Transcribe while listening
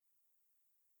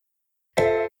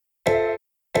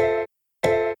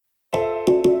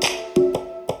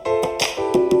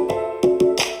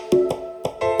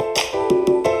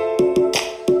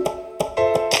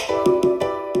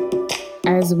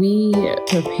As we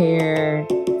prepare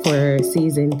for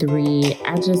season 3,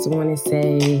 I just want to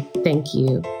say thank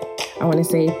you. I want to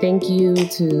say thank you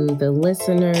to the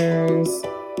listeners.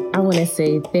 I want to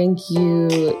say thank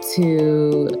you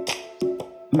to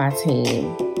my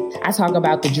team. I talk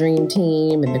about the dream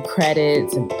team and the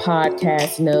credits and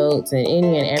podcast notes and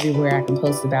any and everywhere I can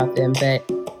post about them, but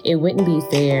it wouldn't be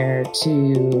fair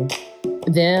to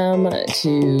them,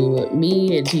 to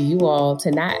me, and to you all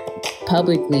to not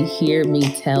publicly hear me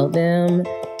tell them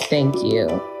thank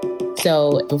you.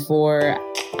 So before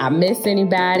I miss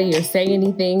anybody or say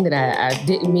anything that I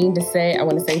didn't mean to say, I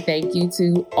want to say thank you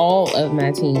to all of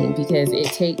my team, because it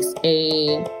takes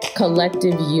a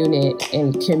collective unit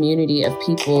and community of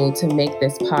people to make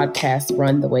this podcast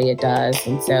run the way it does.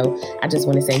 And so I just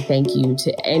want to say thank you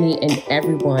to any and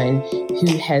everyone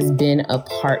who has been a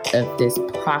part of this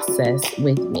process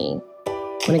with me.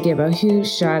 I want to give a huge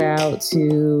shout out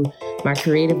to my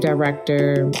creative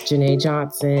director, Janae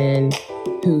Johnson,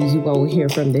 who you will hear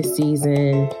from this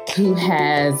season, who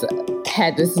has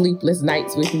had the sleepless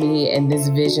nights with me and this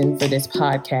vision for this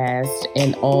podcast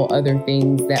and all other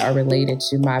things that are related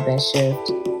to My Best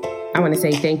Shift. I want to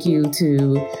say thank you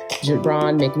to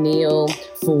Jabron McNeil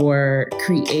for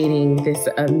creating this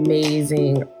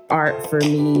amazing art for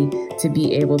me to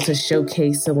be able to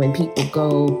showcase. So when people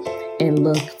go and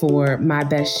look for My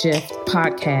Best Shift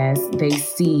podcast, they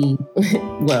see,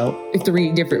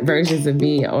 3 different versions of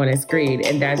me on a screen.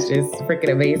 And that's just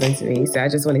freaking amazing to me. So I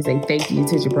just want to say thank you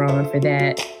to Jabron for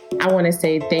that. I want to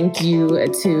say thank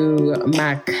you to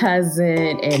my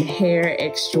cousin and hair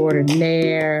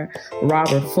extraordinaire,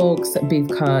 Robert Folks,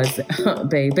 because,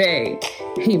 baby,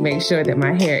 he makes sure that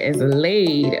my hair is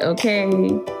laid, okay?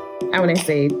 I want to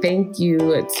say thank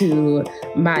you to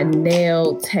my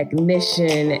nail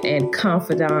technician and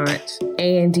confidant,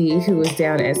 Andy, who is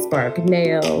down at Spark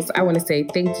Nails. I want to say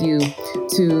thank you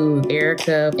to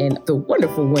Erica and the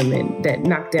wonderful women that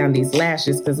knock down these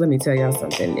lashes, because let me tell y'all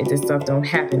something, this stuff don't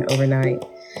happen overnight.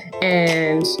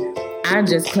 And I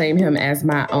just claim him as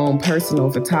my own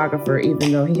personal photographer,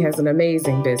 even though he has an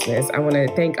amazing business. I want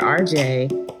to thank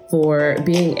RJ for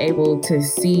being able to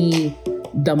see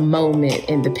the moment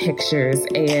in the pictures.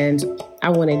 And I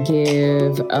want to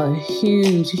give a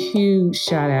huge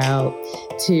shout out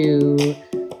to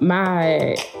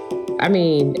I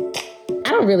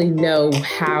don't really know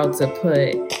how to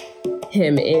put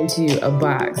him into a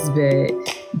box, but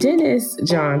Dennis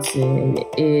Johnson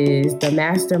is the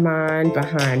mastermind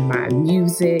behind my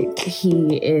music.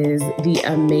 He is the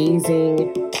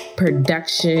amazing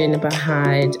production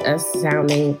behind us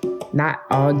sounding not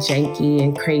all janky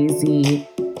and crazy.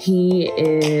 He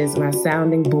is my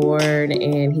sounding board,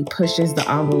 and he pushes the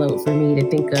envelope for me to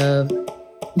think of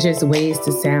just ways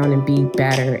to sound and be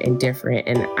better and different.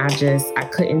 And I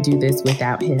couldn't do this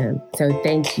without him. So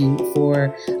thank you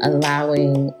for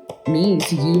allowing me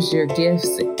to use your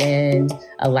gifts and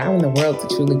allowing the world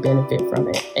to truly benefit from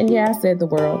it. And yeah, I said the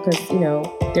world because,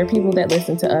 there are people that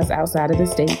listen to us outside of the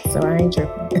state, so I ain't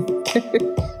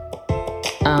tripping.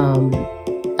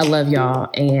 I love y'all,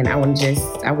 and I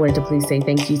wanted to please say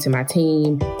thank you to my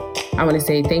team. I want to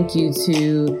say thank you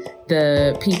to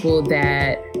the people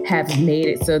that have made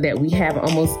it so that we have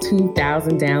almost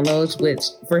 2,000 downloads, which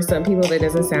for some people that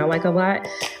doesn't sound like a lot.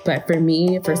 But for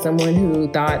me, for someone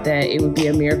who thought that it would be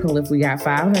a miracle if we got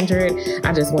 500,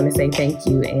 I just want to say thank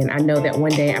you. And I know that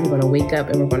one day I'm going to wake up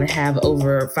and we're going to have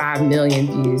over 5 million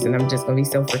views, and I'm just going to be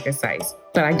so freaking excited.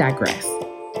 But I digress.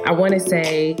 I want to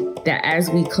say that as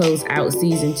we close out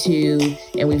season 2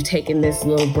 and we've taken this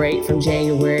little break from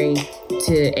January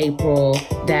to April,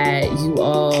 that you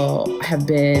all have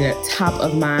been top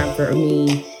of mind for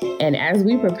me. And as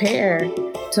we prepare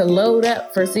to load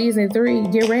up for season 3,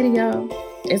 get ready, y'all.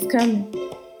 It's coming.